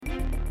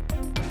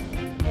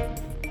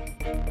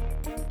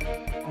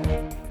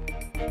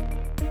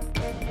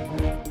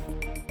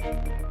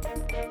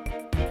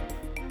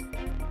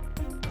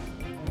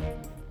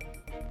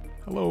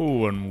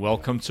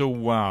Welcome to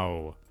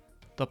WOW,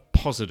 the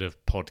positive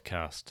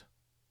podcast,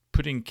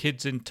 putting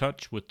kids in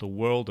touch with the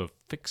world of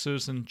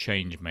fixers and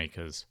change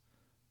makers,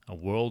 a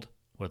world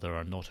where there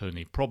are not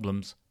only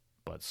problems,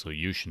 but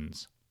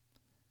solutions.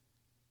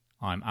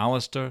 I'm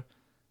Alistair,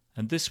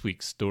 and this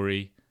week's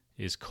story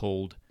is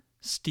called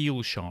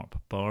Steel Sharp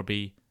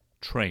Barbie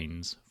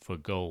Trains for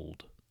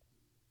Gold.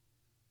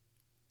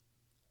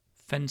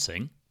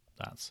 Fencing,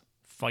 that's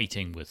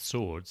fighting with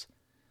swords,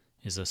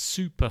 is a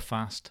super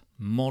fast,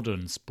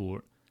 modern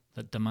sport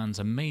that demands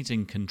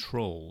amazing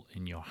control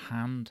in your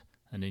hand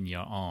and in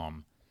your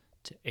arm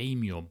to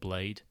aim your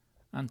blade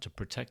and to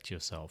protect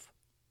yourself.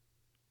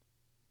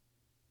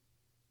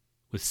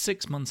 With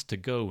 6 months to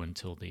go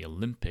until the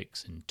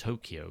Olympics in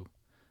Tokyo,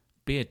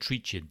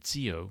 Beatrice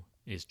Zio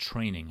is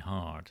training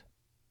hard.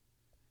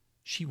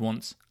 She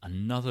wants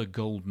another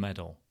gold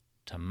medal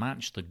to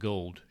match the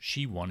gold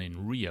she won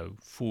in Rio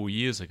 4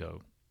 years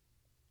ago.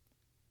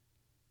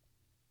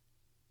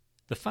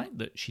 The fact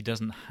that she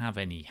doesn't have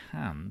any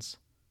hands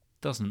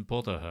doesn't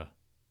bother her,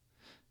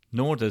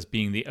 nor does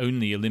being the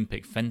only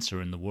Olympic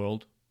fencer in the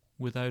world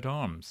without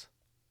arms.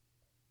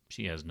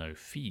 She has no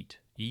feet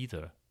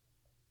either.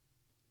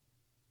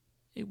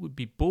 It would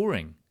be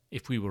boring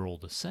if we were all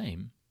the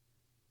same.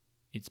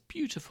 It's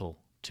beautiful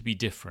to be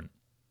different,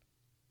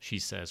 she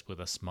says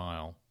with a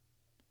smile.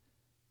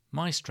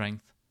 My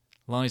strength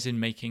lies in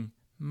making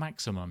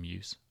maximum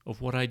use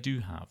of what I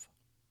do have.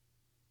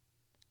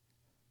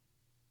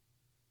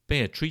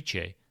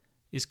 Beatrice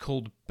is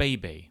called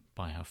Baby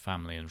by her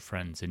family and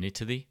friends in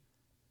Italy,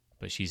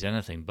 but she's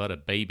anything but a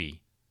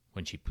baby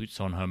when she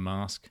puts on her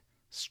mask,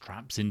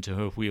 straps into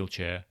her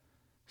wheelchair,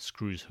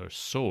 screws her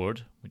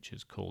sword, which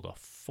is called a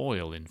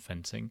foil in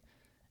fencing,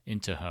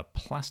 into her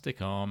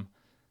plastic arm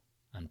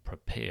and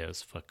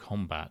prepares for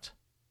combat.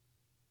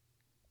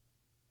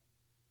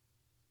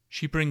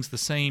 She brings the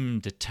same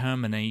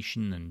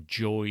determination and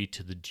joy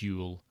to the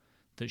duel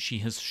that she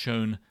has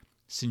shown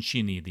since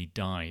she nearly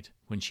died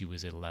when she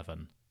was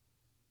 11.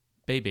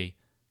 Baby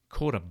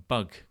caught a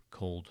bug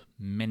called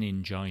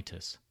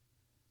meningitis.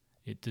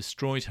 It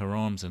destroyed her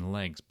arms and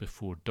legs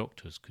before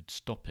doctors could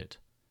stop it.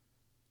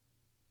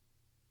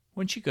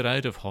 When she got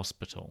out of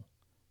hospital,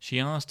 she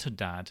asked her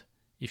dad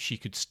if she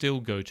could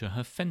still go to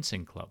her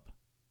fencing club,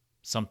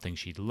 something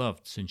she'd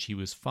loved since she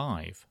was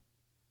 5.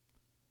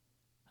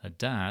 Her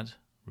dad,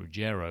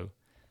 Ruggiero,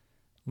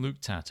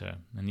 looked at her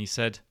and he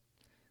said,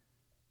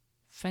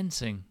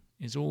 "Fencing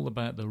is all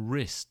about the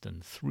wrist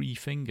and 3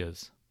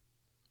 fingers,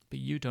 but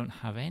you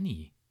don't have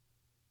any."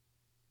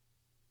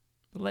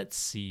 But let's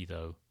see,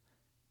 though.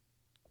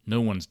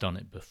 No one's done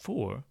it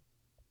before,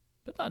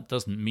 but that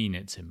doesn't mean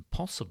it's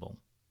impossible.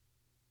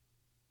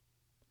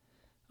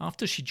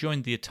 After she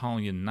joined the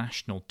Italian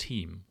national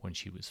team when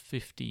she was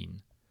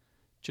 15,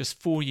 just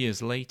 4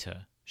 years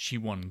later, she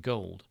won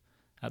gold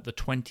at the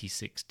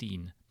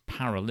 2016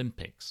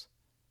 Paralympics.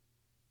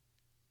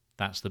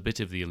 That's the bit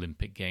of the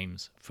Olympic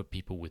Games for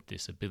people with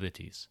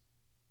disabilities.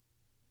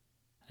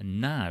 And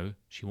now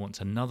she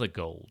wants another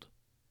gold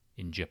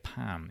in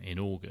Japan in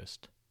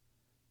August.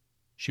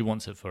 She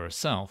wants it for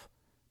herself,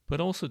 but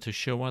also to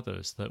show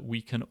others that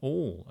we can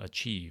all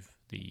achieve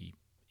the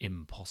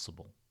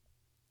impossible.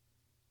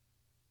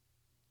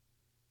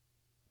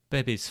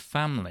 Bebe's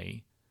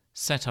family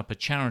set up a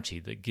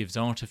charity that gives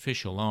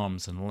artificial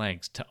arms and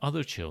legs to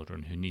other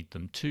children who need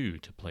them too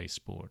to play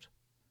sport.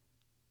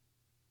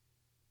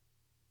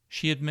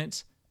 She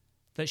admits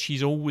that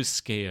she's always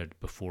scared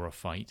before a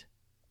fight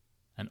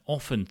and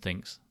often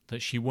thinks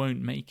that she won't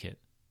make it.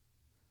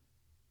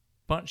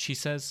 But she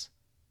says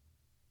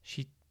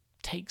she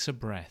takes a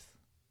breath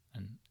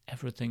and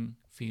everything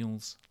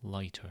feels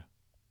lighter.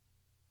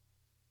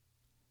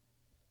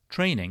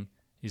 Training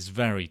is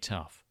very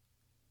tough.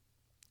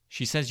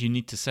 She says you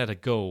need to set a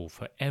goal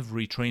for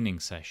every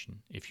training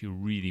session if you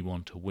really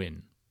want to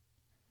win.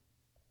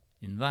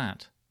 In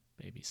that,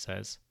 Baby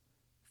says,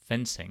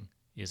 fencing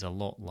is a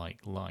lot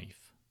like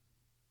life.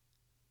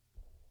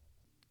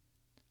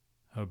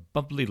 Her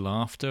bubbly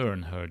laughter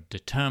and her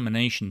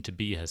determination to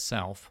be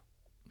herself,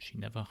 she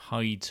never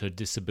hides her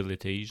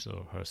disabilities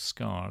or her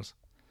scars,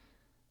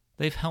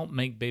 they've helped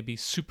make Baby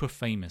super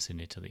famous in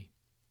Italy.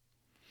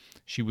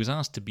 She was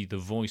asked to be the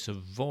voice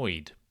of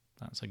Void,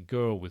 that's a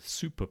girl with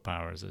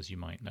superpowers, as you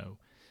might know,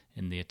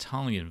 in the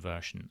Italian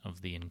version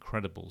of the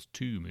Incredibles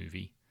 2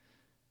 movie.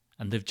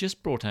 And they've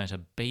just brought out a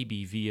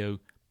Baby Vio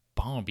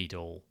Barbie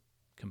doll,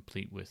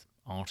 complete with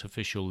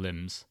artificial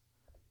limbs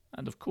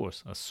and, of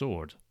course, a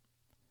sword.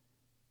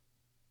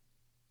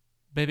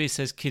 Baby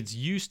says kids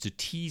used to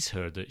tease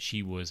her that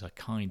she was a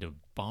kind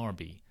of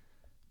Barbie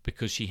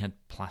because she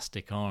had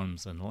plastic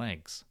arms and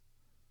legs.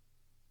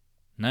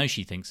 Now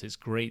she thinks it's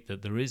great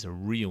that there is a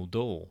real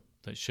doll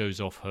that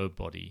shows off her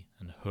body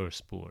and her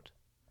sport.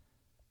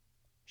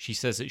 She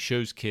says it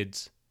shows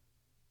kids,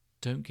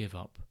 don't give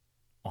up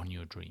on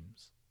your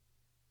dreams.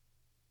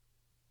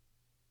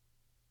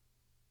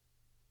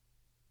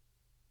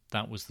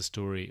 That was the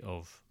story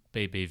of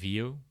Bebe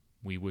Vio.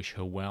 We wish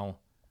her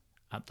well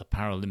at the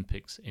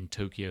Paralympics in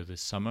Tokyo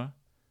this summer.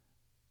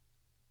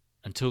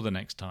 Until the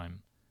next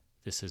time,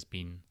 This has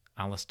been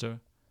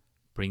Alistair,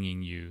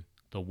 bringing you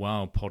the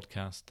WOW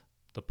podcast,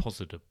 the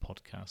Positive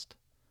Podcast.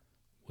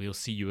 We'll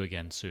see you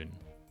again soon.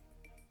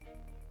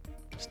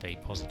 Stay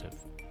positive.